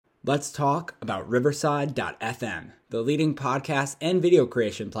Let's talk about Riverside.fm, the leading podcast and video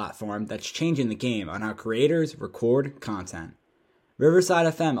creation platform that's changing the game on how creators record content. Riverside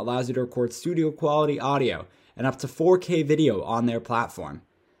FM allows you to record studio quality audio and up to 4K video on their platform.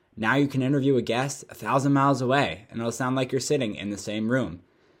 Now you can interview a guest 1,000 miles away and it'll sound like you're sitting in the same room.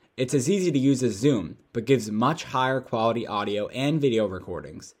 It's as easy to use as Zoom, but gives much higher quality audio and video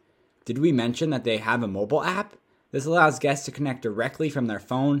recordings. Did we mention that they have a mobile app? This allows guests to connect directly from their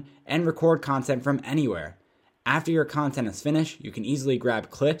phone and record content from anywhere. After your content is finished, you can easily grab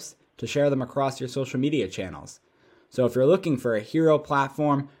clips to share them across your social media channels. So if you're looking for a hero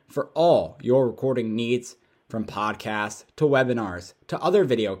platform for all your recording needs, from podcasts to webinars to other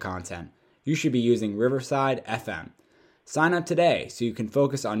video content, you should be using Riverside FM. Sign up today so you can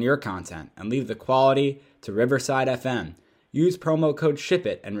focus on your content and leave the quality to Riverside FM. Use promo code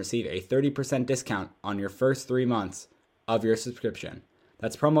SHIPIT and receive a 30% discount on your first 3 months of your subscription.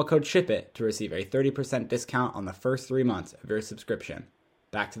 That's promo code SHIPIT to receive a 30% discount on the first 3 months of your subscription.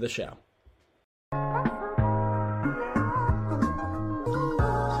 Back to the show.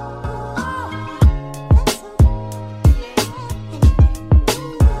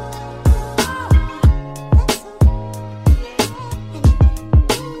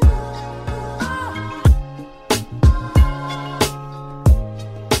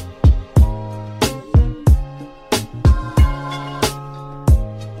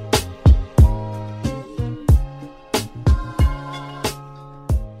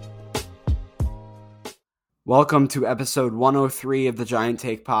 Welcome to episode 103 of the Giant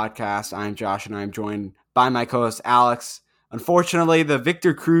Take podcast. I'm Josh and I'm joined by my co-host Alex. Unfortunately, the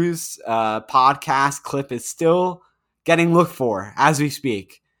Victor Cruz podcast clip is still getting looked for as we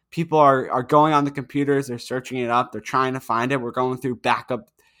speak. People are going on the computers, they're searching it up, they're trying to find it. We're going through backup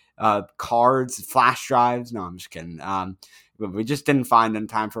cards, flash drives. No, I'm just kidding. But we just didn't find in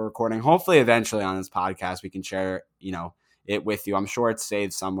time for recording. Hopefully, eventually on this podcast, we can share it with you. I'm sure it's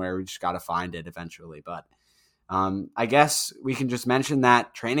saved somewhere. We just got to find it eventually, but I guess we can just mention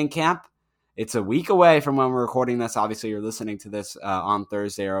that training camp, it's a week away from when we're recording this. Obviously, you're listening to this on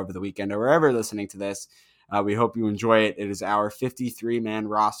Thursday or over the weekend or wherever you're listening to this. We hope you enjoy it. It is our 53-man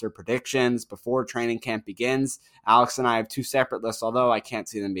roster predictions before training camp begins. Alex and I have two separate lists, although I can't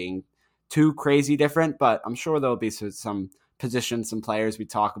see them being too crazy different, but I'm sure there'll be some positions, some players we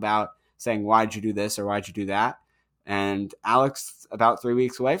talk about saying, why'd you do this or why'd you do that? And Alex, about 3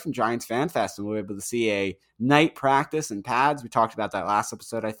 weeks away from Giants Fan Fest, and we'll be able to see a night practice in pads. We talked about that last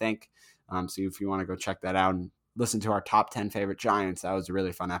episode, I think. So if you want to go check that out and listen to our top 10 favorite Giants, that was a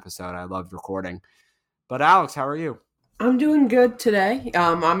really fun episode. I loved recording. But Alex, how are you? I'm doing good today.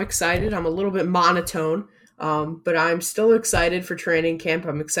 I'm excited. I'm a little bit monotone, but I'm still excited for training camp.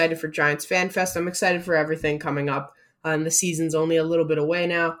 I'm excited for Giants Fan Fest. I'm excited for everything coming up. And the season's only a little bit away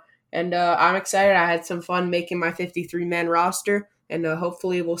now. And I'm excited. I had some fun making my 53-man roster, and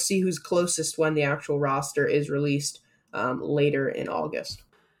hopefully we'll see who's closest when the actual roster is released later in August.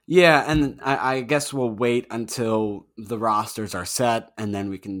 Yeah, and I guess we'll wait until the rosters are set, and then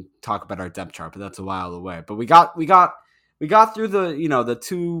we can talk about our depth chart. But that's a while away. But we got through the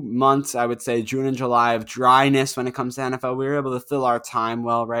 2 months, I would say June and July, of dryness when it comes to NFL. We were able to fill our time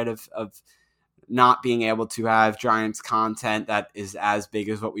well, right? Of not being able to have Giants content that is as big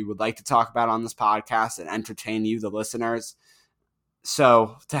as what we would like to talk about on this podcast and entertain you, the listeners.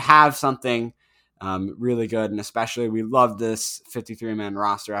 So to have something really good, and especially we love this 53-man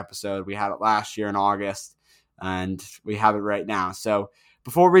roster episode. We had it last year in August, and we have it right now. So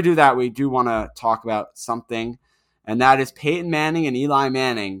before we do that, we do want to talk about something, and that is Peyton Manning and Eli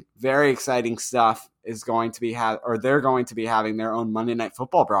Manning. Very exciting stuff is going to be they're going to be having their own Monday Night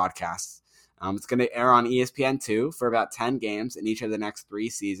Football broadcasts. It's going to air on ESPN2 for about 10 games in each of the next 3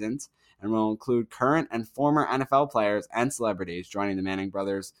 seasons, and will include current and former NFL players and celebrities joining the Manning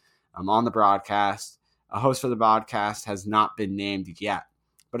brothers on the broadcast. A host for the broadcast has not been named yet,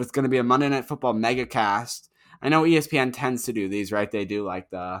 but it's going to be a Monday Night Football megacast. I know ESPN tends to do these, right? They do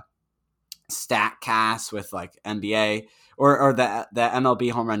like the StatCast with like NBA or the MLB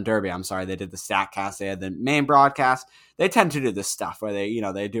Home Run Derby. I'm sorry, they did the StatCast. They had the main broadcast. They tend to do this stuff where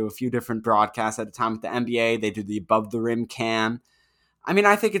they do a few different broadcasts at a time. With the NBA, they do the above the rim cam. I mean,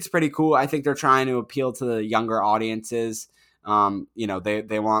 I think it's pretty cool. I think they're trying to appeal to the younger audiences. They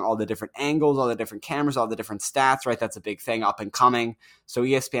want all the different angles, all the different cameras, all the different stats, right? That's a big thing up and coming. So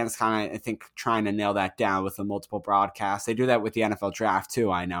ESPN's kind of, I think, trying to nail that down with the multiple broadcasts. They do that with the NFL draft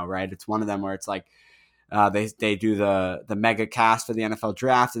too, I know, right? It's one of them where it's like they do the mega cast for the NFL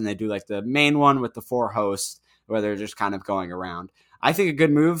draft, and they do like the main one with the 4 hosts where they're just kind of going around. I think a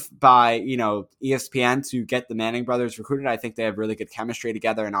good move by, ESPN to get the Manning brothers recruited. I think they have really good chemistry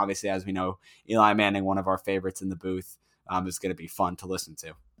together. And obviously, as we know, Eli Manning, one of our favorites in the booth, is going to be fun to listen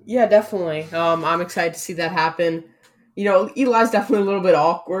to. Yeah, definitely. I'm excited to see that happen. Eli's definitely a little bit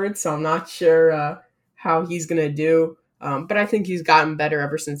awkward, so I'm not sure how he's going to do. But I think he's gotten better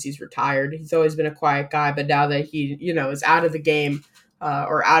ever since he's retired. He's always been a quiet guy, but now that he, is out of the game,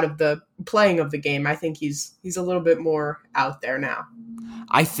 or out of the playing of the game, I think he's a little bit more out there now.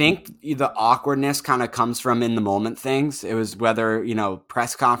 I think the awkwardness kind of comes from in the moment things. It was whether,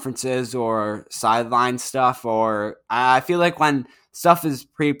 press conferences or sideline stuff, or I feel like when stuff is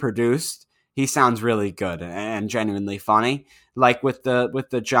pre-produced, he sounds really good and genuinely funny. Like with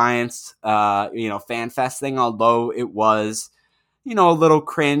the Giants, fan fest thing, although it was, a little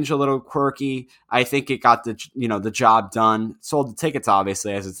cringe, a little quirky. I think it got the job done. Sold the tickets,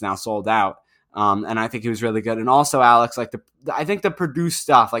 obviously, as it's now sold out. And I think he was really good. And also, Alex, I think the produced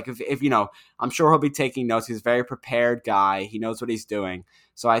stuff, like if I'm sure he'll be taking notes. He's a very prepared guy. He knows what he's doing.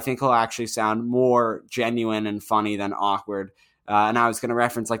 So I think he'll actually sound more genuine and funny than awkward. And I was going to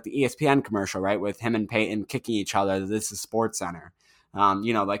reference like the ESPN commercial, right, with him and Peyton kicking each other. This is SportsCenter.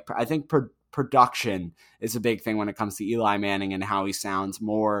 I think production is a big thing when it comes to Eli Manning and how he sounds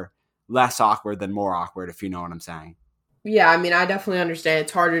less awkward than more awkward, if you know what I'm saying. Yeah, I mean, I definitely understand.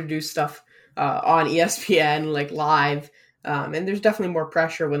 It's harder to do stuff on ESPN, like live. And there's definitely more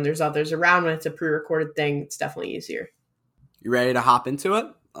pressure when there's others around. When it's a pre-recorded thing, it's definitely easier. You ready to hop into it?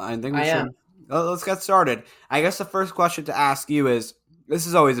 I think we should. Am. Let's get started. I guess the first question to ask you is, this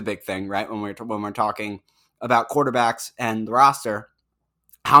is always a big thing, right? When we're talking about quarterbacks and the roster,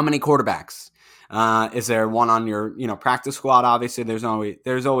 how many quarterbacks? Is there one on your, practice squad? Obviously, there's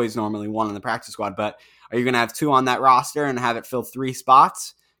always normally one on the practice squad, but are you going to have two on that roster and have it fill 3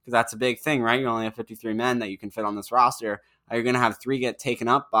 spots? Because that's a big thing, right? You only have 53 men that you can fit on this roster. Are you going to have 3 get taken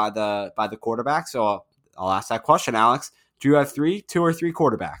up by the quarterback? So I'll ask that question, Alex. Do you have 2 or 3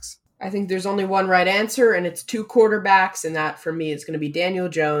 quarterbacks? I think there's only one right answer, and it's 2 quarterbacks, and that for me is going to be Daniel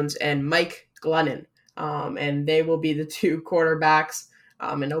Jones and Mike Glennon. And they will be the 2 quarterbacks.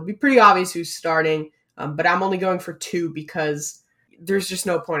 And it'll be pretty obvious who's starting. But I'm only going for 2 because there's just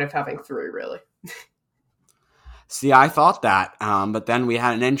no point of having 3, really. See, I thought that, but then we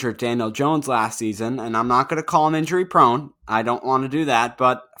had an injured Daniel Jones last season, and I'm not going to call him injury prone. I don't want to do that,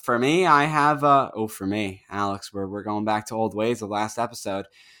 but for me, I have for me, Alex, we're going back to old ways of last episode.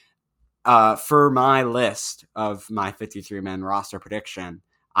 For my list of my 53-man roster prediction,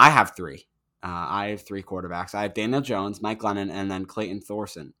 I have 3. I have 3 quarterbacks. I have Daniel Jones, Mike Glennon, and then Clayton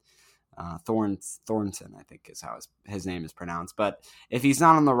Thorson. Thornton, I think is how his name is pronounced. But if he's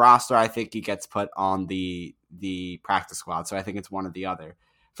not on the roster, I think he gets put on the practice squad. So I think it's one or the other.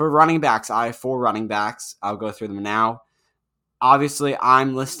 For running backs, I have 4 running backs. I'll go through them now. Obviously,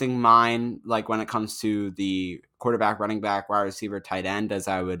 I'm listing mine like when it comes to the quarterback, running back, wide receiver, tight end, as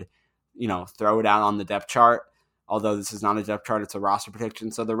I would, throw it out on the depth chart. Although this is not a depth chart, it's a roster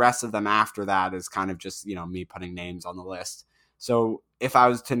prediction. So the rest of them after that is kind of just, me putting names on the list. So if I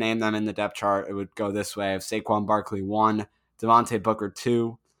was to name them in the depth chart, it would go this way. I have Saquon Barkley 1, Devontae Booker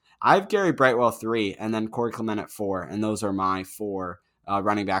 2. I have Gary Brightwell 3, and then Corey Clement at 4. And those are my 4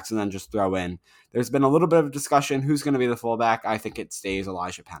 running backs. And then just throw in. There's been a little bit of discussion. Who's going to be the fullback? I think it stays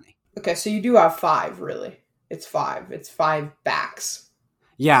Elijah Penny. Okay, so you do have 5, really. It's 5. It's 5 backs.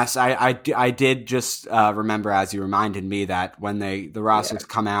 Yes, I did just remember as you reminded me that when the rosters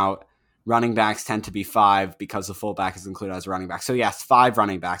come out, running backs tend to be 5 because the fullback is included as a running back. So yes, 5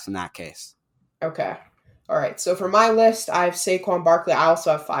 running backs in that case. Okay. All right. So for my list, I have Saquon Barkley. I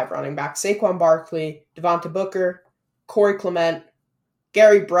also have 5 running backs. Saquon Barkley, Devontae Booker, Corey Clement,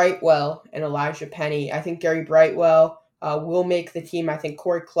 Gary Brightwell, and Elijah Penny. I think Gary Brightwell will make the team. I think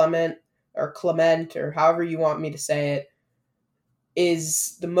Corey Clement, or however you want me to say it,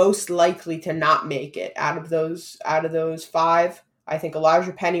 is the most likely to not make it out of those 5. I think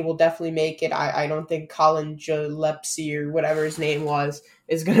Elijah Penny will definitely make it. I don't think Colin Gillespie or whatever his name was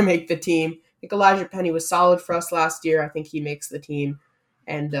is going to make the team. I think Elijah Penny was solid for us last year. I think he makes the team.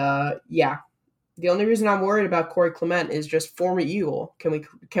 And the only reason I'm worried about Corey Clement is just former Eagle.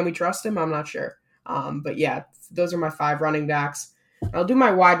 Can we trust him? I'm not sure. But yeah, those are my 5 running backs. I'll do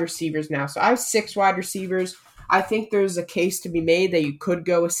my wide receivers now. So I have 6 wide receivers. I think there's a case to be made that you could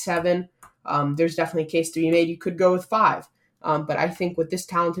go with 7. There's definitely a case to be made you could go with 5. But I think with this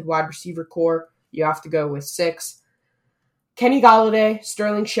talented wide receiver core, you have to go with 6. Kenny Golladay,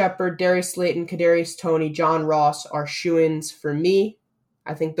 Sterling Shepard, Darius Slayton, Kadarius Toney, John Ross are shoo-ins for me.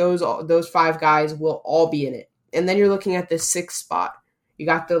 I think those 5 guys will all be in it. And then you're looking at the 6th spot. You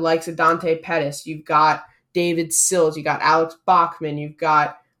got the likes of Dante Pettis. You've got David Sills, you got Alex Bachman, you've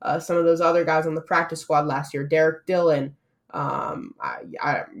got some of those other guys on the practice squad last year, Derek Dillon.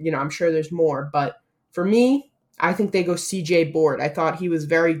 I'm sure there's more, but for me, I think they go CJ Board. I thought he was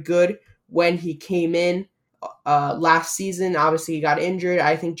very good when he came in last season. Obviously, he got injured.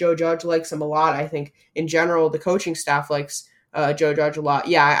 I think Joe Judge likes him a lot. I think in general, the coaching staff likes Joe Judge a lot.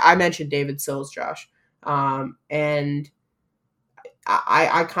 Yeah, I mentioned David Sills, Josh. And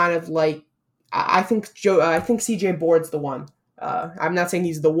I kind of like, I think CJ Board's the one. I'm not saying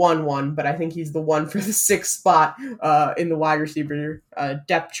he's the one, but I think he's the one for the sixth spot in the wide receiver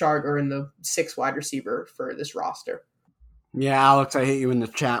depth chart, or in the sixth wide receiver for this roster. Yeah, Alex, I hit you in the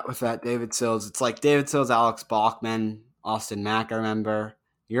chat with that David Sills. It's like David Sills, Alex Bachman, Austin Mack, I remember.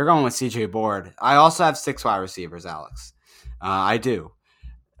 You're going with CJ Board. I also have 6 wide receivers, Alex. I do.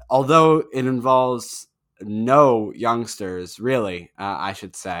 Although it involves no youngsters, really, I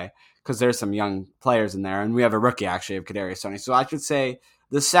should say, because there's some young players in there, and we have a rookie, actually, of Kadarius Toney. So I should say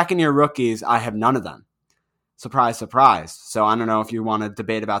the second-year rookies, I have none of them. Surprise, surprise. So I don't know if you want to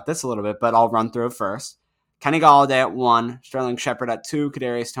debate about this a little bit, but I'll run through it first. Kenny Golladay at 1, Sterling Shepard at 2,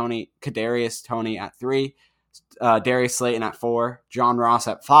 Kadarius Toney at 3, Darius Slayton at 4, John Ross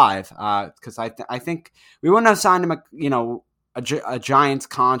at 5. Because I think we wouldn't have signed him a Giants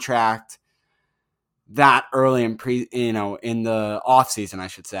contract that early in in the offseason, I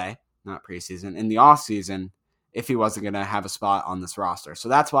should say, not preseason, in the offseason, if he wasn't going to have a spot on this roster. So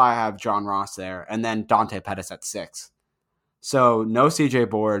that's why I have John Ross there, and then Dante Pettis at 6. So no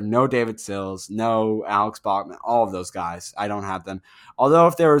CJ Board, no David Sills, no Alex Bachman, all of those guys. I don't have them. Although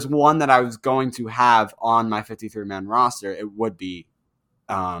if there was one that I was going to have on my 53-man roster, it would be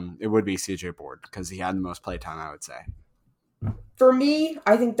CJ Board, because he had the most playtime, I would say. For me,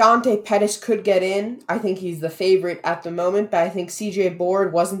 I think Dante Pettis could get in. I think he's the favorite at the moment, but I think CJ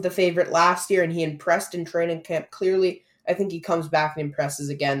Board wasn't the favorite last year, and he impressed in training camp clearly. I think he comes back and impresses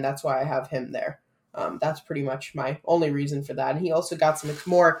again. That's why I have him there. That's pretty much my only reason for that. And he also got some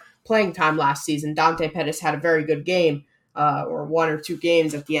more playing time last season. Dante Pettis had a very good game, or 1 or 2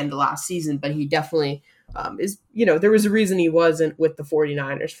 games at the end of last season, but he definitely there was a reason he wasn't with the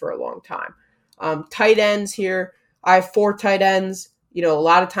 49ers for a long time. Tight ends here. I have 4 tight ends. A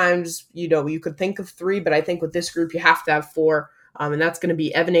lot of times, you could think of 3, but I think with this group, you have to have 4. And that's going to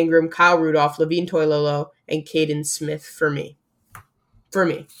be Evan Ingram, Kyle Rudolph, Levine Toilolo, and Caden Smith for me. So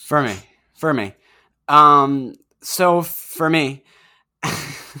for me,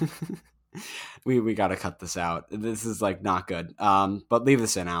 we got to cut this out. This is not good. But leave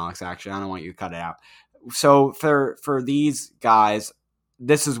this in, Alex, actually. I don't want you to cut it out. So for these guys,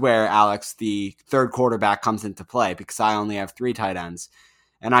 this is where, Alex, the third quarterback comes into play, because I only have 3 tight ends,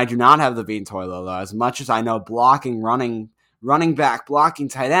 and I do not have Levine Toilolo. As much as I know blocking, running back, blocking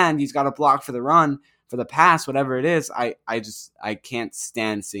tight end, he's got to block for the run, for the pass, whatever it is. I can't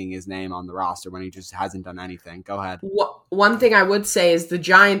stand seeing his name on the roster when he just hasn't done anything. Go ahead. One thing I would say is the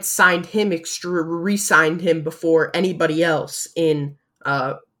Giants signed him, re-signed him before anybody else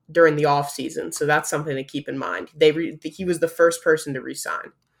during the offseason. So that's something to keep in mind. He was the first person to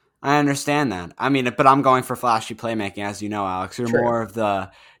re-sign. I understand that. I mean, but I'm going for flashy playmaking, as you know, Alex. You're more of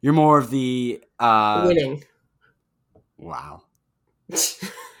the winning. Wow.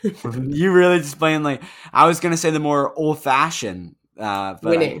 You really just plainly. I was going to say the more old-fashioned.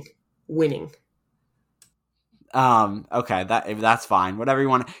 Winning. Okay, that's fine. Whatever you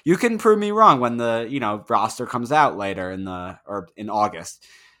want. You can prove me wrong when the roster comes out later in August.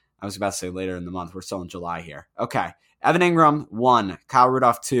 I was about to say later in the month. We're still in July here. Okay. Evan Ingram, 1. Kyle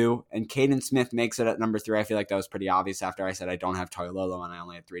Rudolph, 2. And Caden Smith makes it at number 3. I feel like that was pretty obvious after I said I don't have Toilolo and I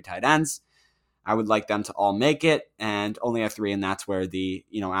only had 3 tight ends. I would like them to all make it and only have 3. And that's where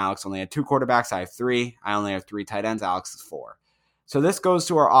Alex only had 2 quarterbacks. I have 3. I only have 3 tight ends. Alex is 4. So this goes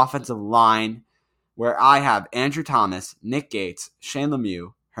to our offensive line, where I have Andrew Thomas, Nick Gates, Shane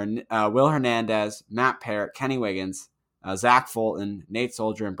Lemieux, Will Hernandez, Matt Parrott, Kenny Wiggins, Zach Fulton, Nate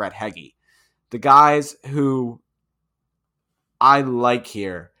Soldier, and Brett Heggie. The guys who I like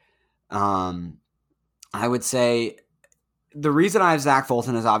here, I would say the reason I have Zach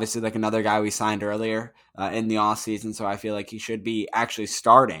Fulton is obviously another guy we signed earlier in the offseason, so I feel like he should be actually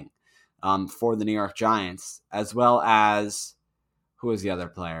starting for the New York Giants, as well as, who is the other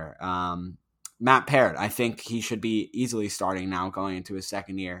player? Matt Parrott. I think he should be easily starting now going into his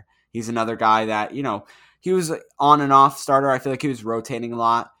second year. He's another guy that, he was on and off starter. I feel like he was rotating a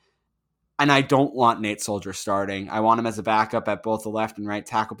lot. And I don't want Nate Soldier starting. I want him as a backup at both the left and right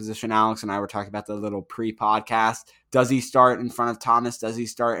tackle position. Alex and I were talking about the little pre-podcast. Does he start in front of Thomas? Does he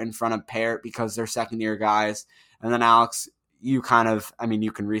start in front of Parrott because they're second-year guys? And then, Alex, you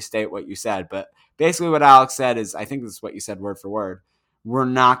can restate what you said, but basically what Alex said is, I think this is what you said word for word. We're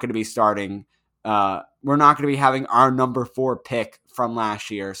not going to be starting. We're not going to be having our number 4 pick from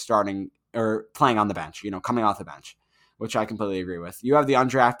last year starting or playing on the bench, coming off the bench, which I completely agree with. You have the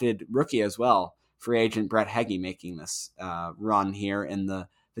undrafted rookie as well, free agent Brett Heggie, making this run here in the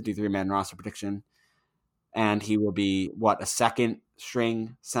 53-man roster prediction. And he will be, a second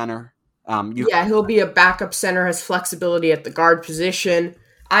string center? He'll be a backup center, has flexibility at the guard position.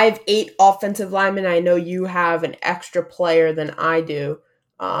 I have 8 offensive linemen. I know you have an extra player than I do.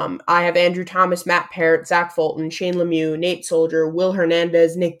 I have Andrew Thomas, Matt Parrott, Zach Fulton, Shane Lemieux, Nate Soldier, Will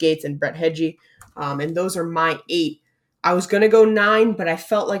Hernandez, Nick Gates, and Brett Heggie. And those are my 8. I was going to go 9, but I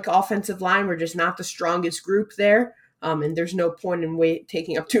felt like offensive line were just not the strongest group there. And there's no point in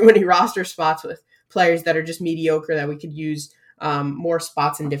taking up too many roster spots with players that are just mediocre that we could use more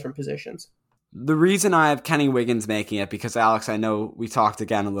spots in different positions. The reason I have Kenny Wiggins making it, because Alex, I know we talked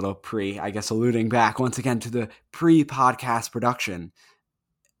again a little alluding back once again to the pre-podcast production.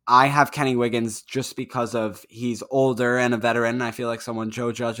 I have Kenny Wiggins just because of he's older and a veteran, and I feel like someone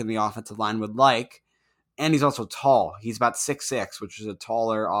Joe Judge in the offensive line would like. And he's also tall. He's about 6'6", which is a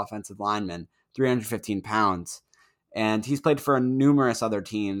taller offensive lineman, 315 pounds. And he's played for numerous other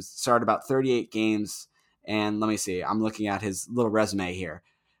teams, started about 38 games. And let me see, I'm looking at his little resume here.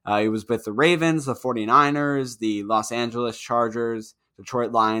 He was with the Ravens, the 49ers, the Los Angeles Chargers,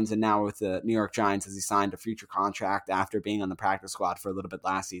 Detroit Lions, and now with the New York Giants as he signed a future contract after being on the practice squad for a little bit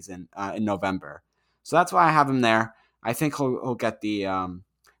last season in November. So that's why I have him there. I think he'll get the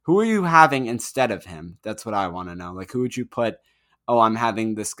who are you having instead of him? That's what I want to know. Like, who would you put, I'm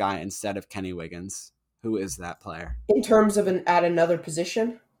having this guy instead of Kenny Wiggins. Who is that player? In terms of at another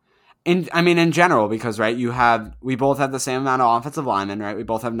position? In general, because, right, we both have the same amount of offensive linemen, right? We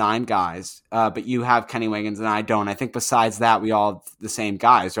both have 9 guys, but you have Kenny Wiggins and I don't. I think besides that, we all have the same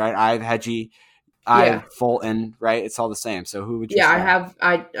guys, right? I have Heggie, I have Fulton, right? It's all the same. So who would you say? I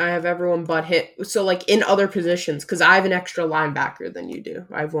have everyone but hit. So, like, in other positions, because I have an extra linebacker than you do.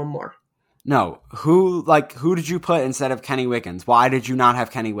 I have one more. No. Who did you put instead of Kenny Wiggins? Why did you not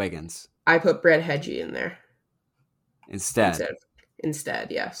have Kenny Wiggins? I put Brett Heggie in there. Instead,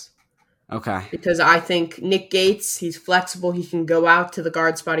 yes. Okay. Because I think Nick Gates, he's flexible. He can go out to the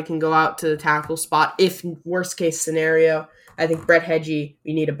guard spot. He can go out to the tackle spot. If worst case scenario, I think Brett Heggie,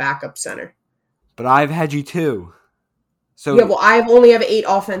 we need a backup center. But I have Heggie too. So I only have 8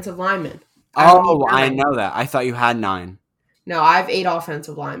 offensive linemen. I know that. I thought you had 9. No, I have 8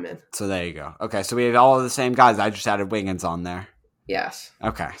 offensive linemen. So there you go. Okay, so we have all of the same guys. I just added Wiggins on there. Yes.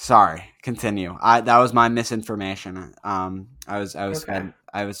 Okay, sorry. Continue. That was my misinformation. I was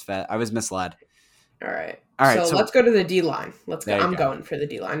misled. All right. So let's go to the D line. I'm going for the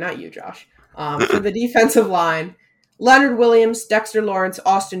D line, not you, Josh. For the defensive line, Leonard Williams, Dexter Lawrence,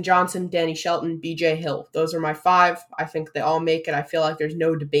 Austin Johnson, Danny Shelton, BJ Hill. Those are my 5. I think they all make it. I feel like there's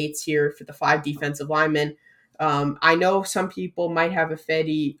no debates here for the 5 defensive linemen. I know some people might have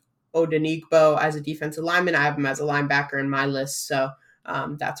Ifedi Odenigbo as a defensive lineman. I have him as a linebacker in my list. So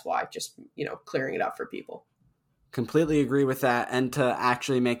that's why, just, clearing it up for people. Completely agree with that. And to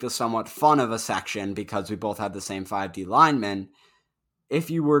actually make this somewhat fun of a section, because we both had the same 5 D linemen, if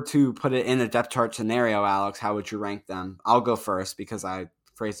you were to put it in a depth chart scenario, Alex, how would you rank them? I'll go first because I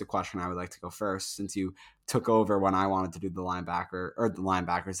phrased the question. I would like to go first since you took over when I wanted to do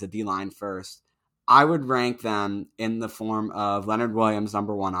the D line first. I would rank them in the form of Leonard Williams,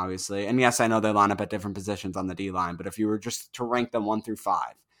 number 1, obviously. And yes, I know they line up at different positions on the D line, but if you were just to rank them 1 through 5,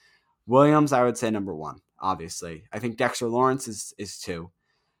 Williams, I would say number 1, obviously. I think Dexter Lawrence is 2.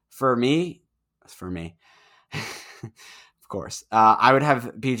 For me, of course, I would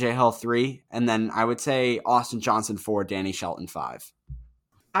have BJ Hill 3, and then I would say Austin Johnson 4, Danny Shelton 5.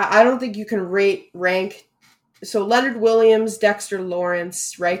 I don't think you can rank. So Leonard Williams, Dexter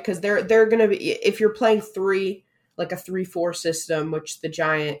Lawrence, right? Because they're going to be, if you're playing 3, like a 3-4 system, which the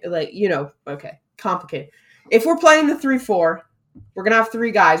Giant, okay, complicated. If we're playing the 3-4, we're going to have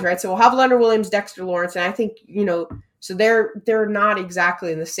 3 guys, right? So we'll have Leonard Williams, Dexter Lawrence, and I think, so they're not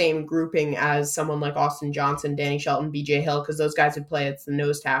exactly in the same grouping as someone like Austin Johnson, Danny Shelton, BJ Hill, because those guys would play as the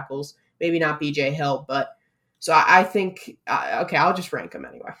nose tackles. Maybe not BJ Hill, but so I think, okay, I'll just rank them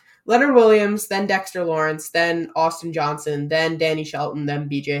anyway. Leonard Williams, then Dexter Lawrence, then Austin Johnson, then Danny Shelton, then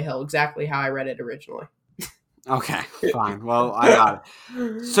BJ Hill, exactly how I read it originally. Okay, fine. Well, I got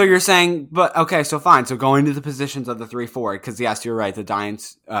it. So you're saying, but okay, so fine. So going to the positions of the 3-4, because yes, you're right, the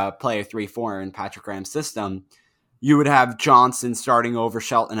Giants play a 3-4 in Patrick Graham's system. You would have Johnson starting over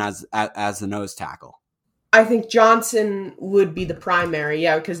Shelton as the nose tackle. I think Johnson would be the primary,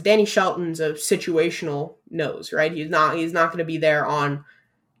 because Danny Shelton's a situational nose, right? He's not going to be there on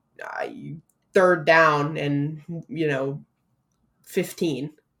third down and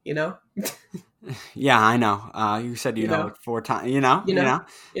 15. Yeah, I know. You said like 4 times. You know.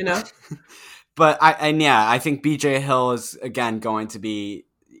 But I think BJ Hill is again going to be.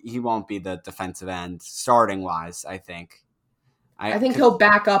 He won't be the defensive end starting wise. I think. I think he'll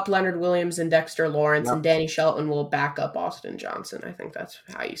back up Leonard Williams and Dexter Lawrence, Yep. and Danny Shelton will back up Austin Johnson. I think that's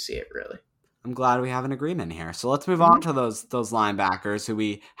how you see it, really. I'm glad we have an agreement here. So let's move on to those linebackers who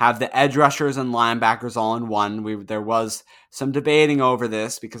we have the edge rushers and linebackers all in one. There was some debating over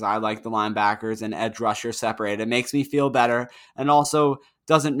this because I like the linebackers and edge rushers separated. It makes me feel better and also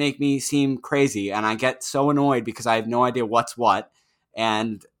doesn't make me seem crazy. And I get so annoyed because I have no idea what's what.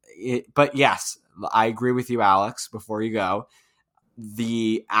 But yes, I agree with you, Alex, before you go.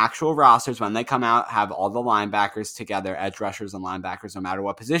 The actual rosters, when they come out, have all the linebackers together, edge rushers and linebackers, no matter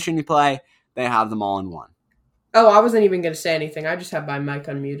what position you play, they have them all in one. Oh, I wasn't even going to say anything. I just had my mic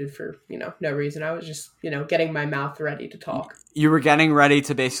unmuted for, no reason. I was just, getting my mouth ready to talk. You were getting ready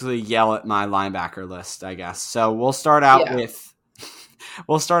to basically yell at my linebacker list, I guess. So we'll start out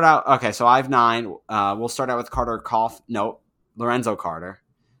okay, so I have 9. We'll start out with Lorenzo Carter.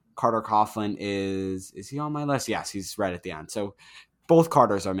 Carter Coughlin is he on my list? Yes, he's right at the end. So both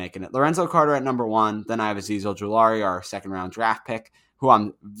Carters are making it. Lorenzo Carter at number 1. Then I have Azeez Ojulari, our second-round draft pick, who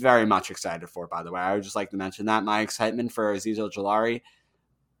I'm very much excited for, by the way. I would just like to mention that. My excitement for Azeez Ojulari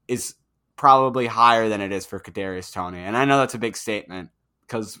is probably higher than it is for Kadarius Toney. And I know that's a big statement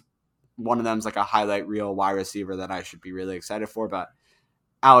because one of them is like a highlight reel wide receiver that I should be really excited for. But,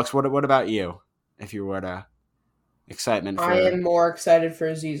 Alex, what about you, if you were to excitement for... I am more excited for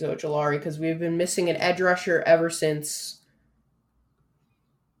Azeez Ojulari because we've been missing an edge rusher ever since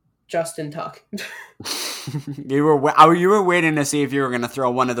Justin Tuck. You were waiting to see if you were going to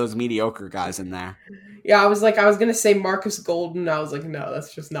throw one of those mediocre guys in there. Yeah, I was going to say Marcus Golden. I was like, no,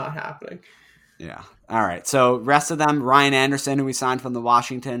 that's just not happening. Yeah. All right. So rest of them, Ryan Anderson, who we signed from the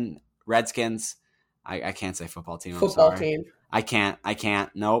Washington Redskins. I can't say football team. Football team. I can't.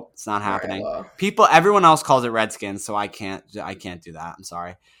 Nope, it's not happening. Right, well. Everyone else calls it Redskins, so I can't do that. I'm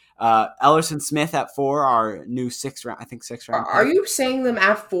sorry. Ellerson Smith at 4, our new 6th round. I think 6th round. Are you saying them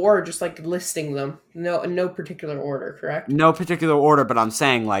at 4 or just like listing them? No, in no particular order, correct? No particular order, but I'm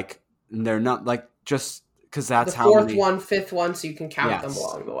saying like they're not like just because that's the 4th one, 5th one, so you can count them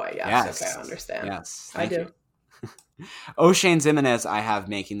along the way. Yes. Okay, I understand. Yes, I do. O'Shane Ximines, I have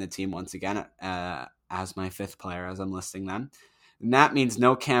making the team once again as my 5th player as I'm listing them. And that means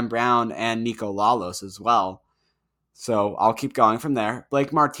no Cam Brown and Nico Lalos as well. So I'll keep going from there.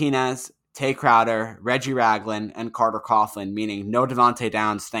 Blake Martinez, Tay Crowder, Reggie Ragland, and Carter Coughlin, meaning no Devontae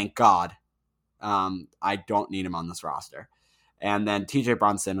Downs, thank God. I don't need him on this roster. And then TJ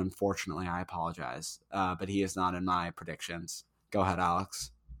Brunson, unfortunately, I apologize, but he is not in my predictions. Go ahead,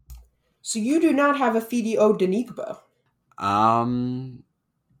 Alex. So you do not have Ifeadi Odenigbo?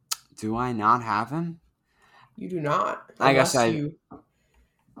 Do I not have him? You do not. I guess I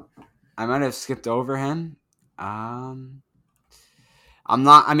might have skipped over him. I'm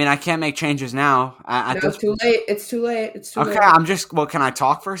not. I mean, I can't make changes now. It's too late. It's too late. Okay, I'm just. Well, can I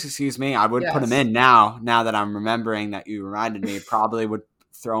talk first? Excuse me. I would put him in now. Now that I'm remembering that you reminded me, probably would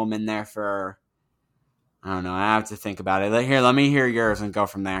throw him in there for. I don't know. I have to think about it. Here, let me hear yours and go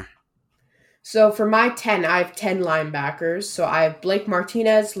from there. So for my 10, I have 10 linebackers. So I have Blake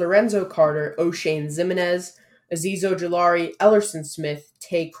Martinez, Lorenzo Carter, O'Shane Ximines, Azeez Ojulari, Ellerson Smith,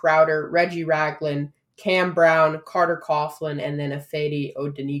 Tay Crowder, Reggie Ragland, Cam Brown, Carter Coughlin, and then Ifeadi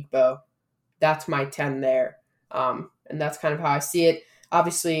Odenigbo. That's my 10 there. And that's kind of how I see it.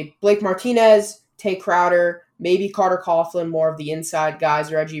 Obviously, Blake Martinez, Tay Crowder, maybe Carter Coughlin, more of the inside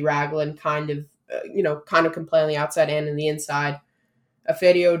guys. Reggie Ragland kind of can play on the outside and in the inside.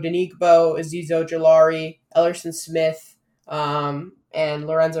 Ifeadi Odenigbo, Azeez Ojulari, Ellerson Smith, and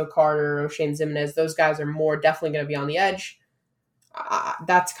Lorenzo Carter, O'Shane Ximines. Those guys are definitely going to be on the edge.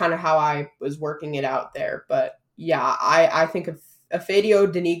 That's kind of how I was working it out there. But yeah, I think of Ifeadi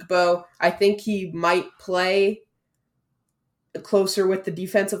Odenigbo. I think he might play closer with the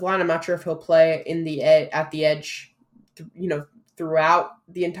defensive line. I'm not sure if he'll play at the edge, throughout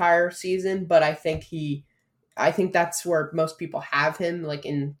the entire season. But I think that's where most people have him, like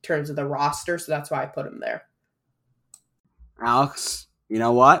in terms of the roster. So that's why I put him there. Alex, you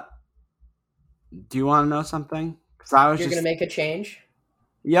know what? Do you want to know something? You're going to make a change?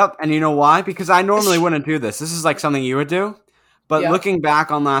 Yep, and you know why? Because I normally wouldn't do this. This is like something you would do. But looking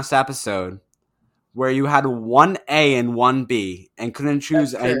back on last episode, where you had 1A and 1B and couldn't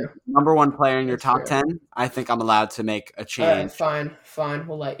choose a number 1 player in your top 10, I think I'm allowed to make a change. Fine.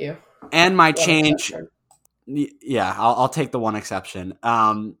 We'll let you. And my change... Yeah, I'll take the one exception.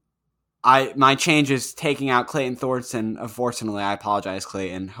 my change is taking out Clayton Thornton. Unfortunately, I apologize,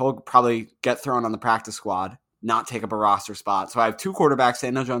 Clayton. He'll probably get thrown on the practice squad, not take up a roster spot. So I have 2 quarterbacks,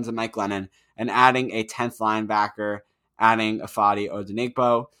 Daniel Jones and Mike Glennon, and adding a 10th linebacker, adding Ifeadi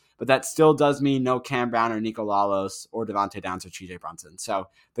Odenigbo. But that still does mean no Cam Brown or Nico Lalos or Devontae Downs or TJ Brunson. So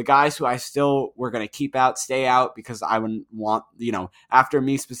the guys who I still were going to keep out, stay out because I wouldn't want, after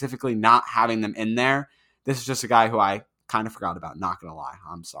me specifically not having them in there, this is just a guy who I kind of forgot about, not going to lie.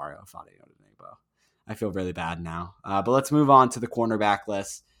 I'm sorry, Ifeadi Odenigbo. I feel really bad now. But let's move on to the cornerback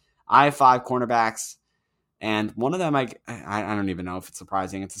list. I have 5 cornerbacks, and one of them, I don't even know if it's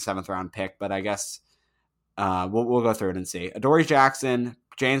surprising. It's a 7th round pick, but I guess we'll go through it and see. Adoree Jackson,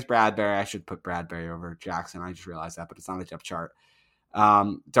 James Bradbury. I should put Bradbury over Jackson. I just realized that, but it's on a depth chart.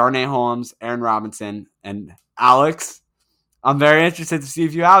 Darnay Holmes, Aaron Robinson, and Alex. I'm very interested to see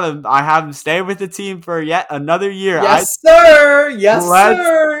if you have him. I have him stay with the team for yet another year. Yes, sir. Yes,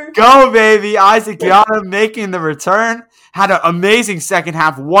 sir. Go, baby. Isaac Yianna making the return. Had an amazing second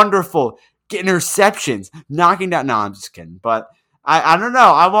half. Wonderful. Getting interceptions. Knocking down. No, I'm just kidding. But I don't know.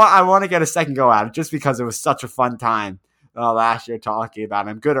 I want to get a second go at it just because it was such a fun time last year talking about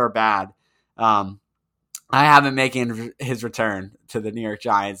him, good or bad. I have him making his return to the New York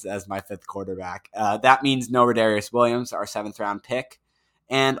Giants as my 5th quarterback. That means no Rodarius Williams, our 7th round pick,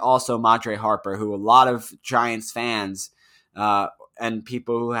 and also Madre Harper, who a lot of Giants fans and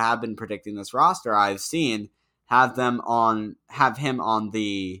people who have been predicting this roster I've seen have him on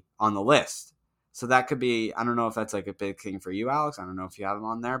the list. So that could be, I don't know if that's like a big thing for you, Alex. I don't know if you have him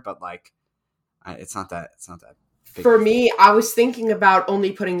on there, but like it's not that for me, I was thinking about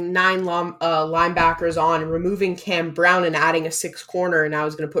only putting 9 linebackers on and removing Cam Brown and adding a 6th corner, and I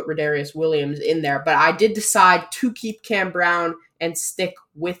was going to put Rodarius Williams in there. But I did decide to keep Cam Brown and stick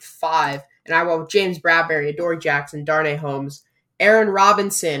with 5. And I went with James Bradbury, Adoree Jackson, Darnay Holmes, Aaron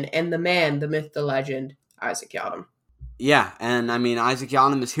Robinson, and the man, the myth, the legend, Isaac Yianna. Yeah, and I mean, Isaac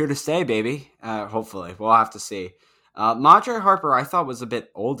Yianna is here to stay, baby. Hopefully. We'll have to see. Madre Harper, I thought was a bit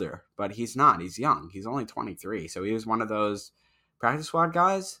older, but he's not. He's young. He's only 23, so he was one of those practice squad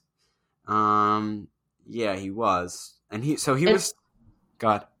guys. Yeah, he was, and he was.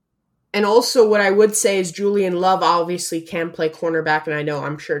 God. And also, what I would say is Julian Love obviously can play cornerback, and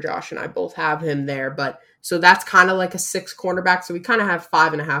I'm sure Josh and I both have him there, but so that's kind of like a 6 cornerback. So we kind of have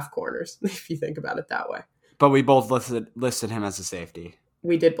 5.5 corners if you think about it that way. But we both listed him as a safety.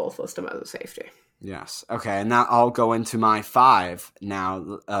 We did both list him as a safety. Yes. Okay. And now I'll go into my 5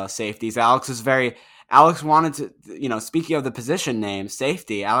 now, safeties. Alex wanted to, speaking of the position name,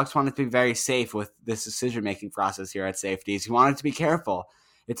 safety, Alex wanted to be very safe with this decision-making process here at safeties. He wanted to be careful.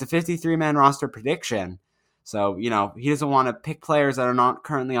 It's a 53-man roster prediction. So, he doesn't want to pick players that are not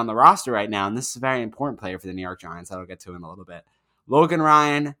currently on the roster right now. And this is a very important player for the New York Giants that I'll get to in a little bit. Logan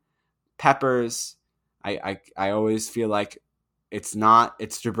Ryan, Peppers. I always feel like it's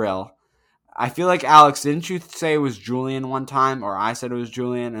Jabril. I feel like, Alex, didn't you say it was Julian one time, or I said it was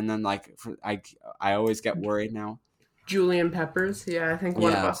Julian, and then I always get worried now. Julian Peppers? Yeah, I think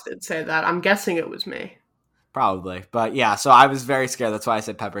one of us did say that. I'm guessing it was me. Probably, but yeah, so I was very scared. That's why I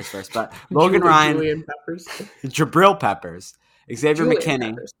said Peppers first. But Logan Ryan, Julian Peppers, Jabril Peppers, Xavier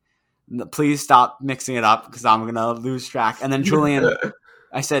McKinney. Peppers. Please stop mixing it up because I'm gonna lose track. And then Julian,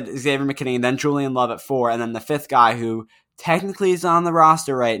 I said Xavier McKinney, and then Julian Love at 4, and then the 5th guy who technically is on the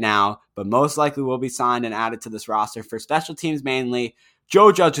roster right now, but most likely will be signed and added to this roster for special teams mainly,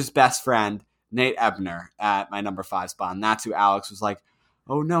 Joe Judge's best friend, Nate Ebner, at my number 5 spot. And that's who Alex was like,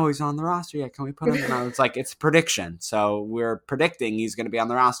 oh no, he's on the roster yet. Can we put him in? It's like, it's prediction. So we're predicting he's going to be on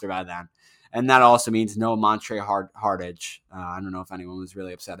the roster by then. And that also means no Montre Hardage. I don't know if anyone was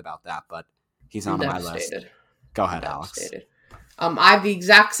really upset about that, but he's on my list. Go ahead, Alex. I have the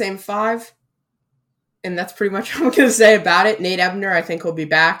exact same 5. And that's pretty much what I'm going to say about it. Nate Ebner, I think he'll be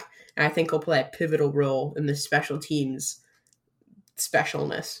back. And I think he'll play a pivotal role in the special teams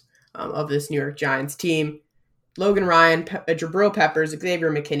specialness of this New York Giants team. Logan Ryan, Jabril Peppers, Xavier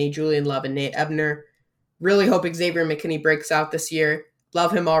McKinney, Julian Love, and Nate Ebner. Really hope Xavier McKinney breaks out this year.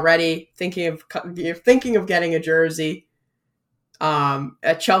 Love him already. Thinking of getting a jersey.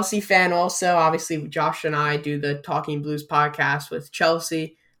 A Chelsea fan also. Obviously, Josh and I do the Talking Blues podcast with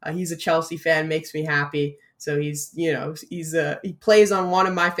Chelsea. He's a Chelsea fan, makes me happy. So he plays on one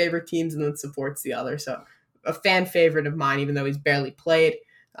of my favorite teams and then supports the other. So a fan favorite of mine, even though he's barely played.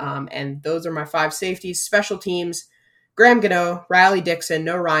 And those are my 5 safeties. Special teams, Graham Gano, Riley Dixon,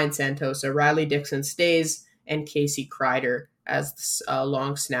 no Ryan Santosa. Riley Dixon stays, and Casey Kreider as the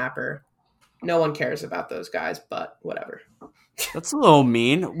long snapper. No one cares about those guys, but whatever. That's a little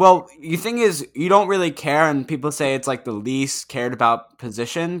mean. Well, the thing is, you don't really care, and people say it's like the least cared about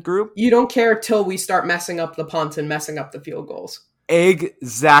position group. You don't care till we start messing up the punts and messing up the field goals.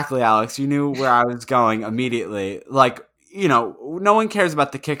 Exactly, Alex. You knew where I was going immediately. Like, no one cares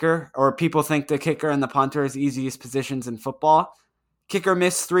about the kicker, or people think the kicker and the punter is easiest positions in football. Kicker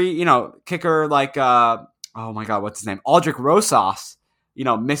missed 3, kicker like, oh my God, what's his name? Aldrich Rosas,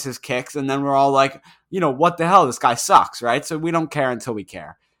 misses kicks, and then we're all like, what the hell? This guy sucks, right? So we don't care until we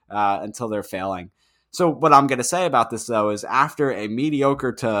care, until they're failing. So what I'm going to say about this, though, is after a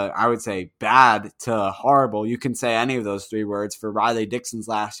mediocre to, I would say, bad to horrible, you can say any of those 3 words for Riley Dixon's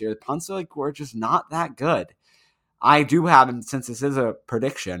last year, the punts were just not that good. I do have him, since this is a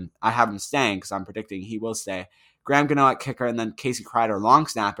prediction, I have him staying because I'm predicting he will stay. Graham Gano at kicker, and then Casey Kreider long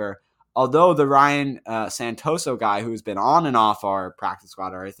snapper. Although the Ryan Santoso guy, who's been on and off our practice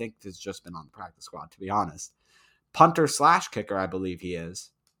squad, or I think has just been on the practice squad, to be honest, punter/kicker, I believe he is.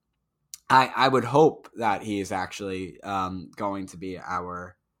 I would hope that he is actually going to be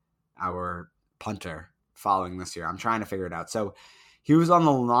our punter following this year. I'm trying to figure it out. So he was on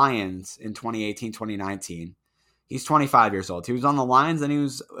the Lions in 2018, 2019. He's 25 years old. He was on the Lions, and he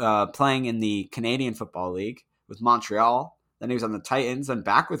was playing in the Canadian Football League with Montreal. Then he was on the Titans and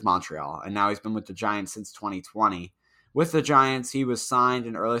back with Montreal. And now he's been with the Giants since 2020. With the Giants, he was signed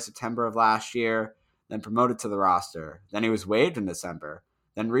in early September of last year, then promoted to the roster. Then he was waived in December,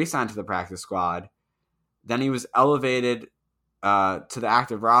 then re-signed to the practice squad. Then he was elevated to the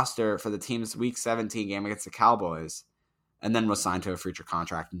active roster for the team's Week 17 game against the Cowboys, and then was signed to a future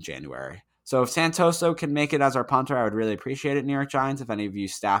contract in January. So if Santoso can make it as our punter, I would really appreciate it, New York Giants, if any of you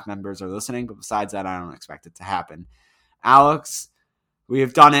staff members are listening. But besides that, I don't expect it to happen. Alex, we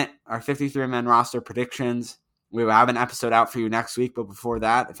have done it. Our 53-man roster predictions. We will have an episode out for you next week. But before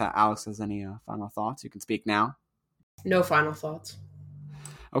that, if Alex has any final thoughts, you can speak now. No final thoughts.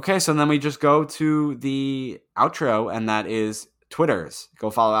 Okay, so then we just go to the outro, and that is Twitters. Go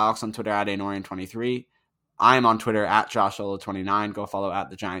follow Alex on Twitter at Anorian23. I am on Twitter at JoshOla29. Go follow at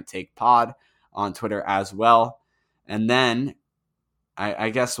The Giant Take Pod on Twitter as well. And then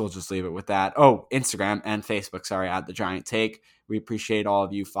I guess we'll just leave it with that. Oh, Instagram and Facebook, at The Giant Take. We appreciate all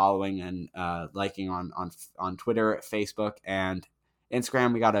of you following and liking on Twitter, Facebook, and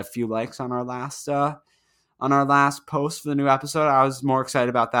Instagram. We got a few likes on our last post for the new episode. I was more excited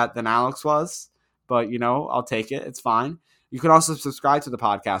about that than Alex was, but I'll take it. It's fine. You can also subscribe to the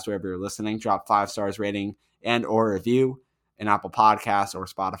podcast wherever you're listening. Drop 5 stars rating and or review in Apple Podcasts or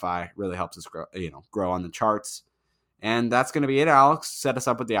Spotify. Really helps us grow on the charts. And that's going to be it, Alex. Set us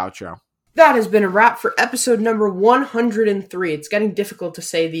up with the outro. That has been a wrap for episode number 103. It's getting difficult to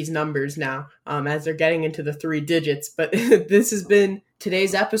say these numbers now as they're getting into the 3 digits. But this has been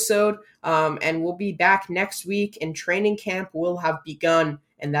today's episode, and we'll be back next week, and training camp will have begun,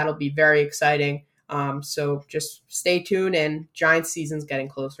 and that'll be very exciting. So just stay tuned, and Giants season's getting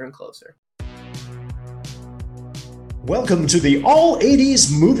closer and closer. Welcome to the All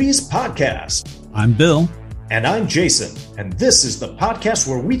 80s Movies Podcast. I'm Bill. And I'm Jason, and this is the podcast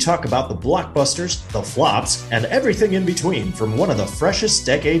where we talk about the blockbusters, the flops, and everything in between from one of the freshest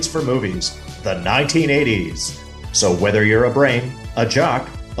decades for movies, the 1980s. So whether you're a brain, a jock,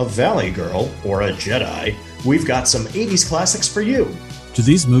 a valley girl, or a Jedi, we've got some 80s classics for you. Do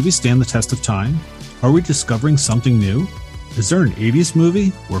these movies stand the test of time? Are we discovering something new? Is there an 80s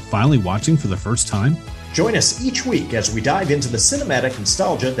movie we're finally watching for the first time? Join us each week as we dive into the cinematic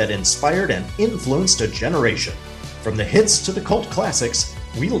nostalgia that inspired and influenced a generation. From the hits to the cult classics,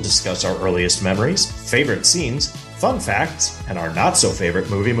 we'll discuss our earliest memories, favorite scenes, fun facts, and our not-so-favorite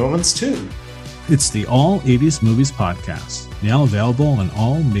movie moments, too. It's the All 80s Movies Podcast, now available on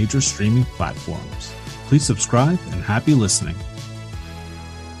all major streaming platforms. Please subscribe and happy listening.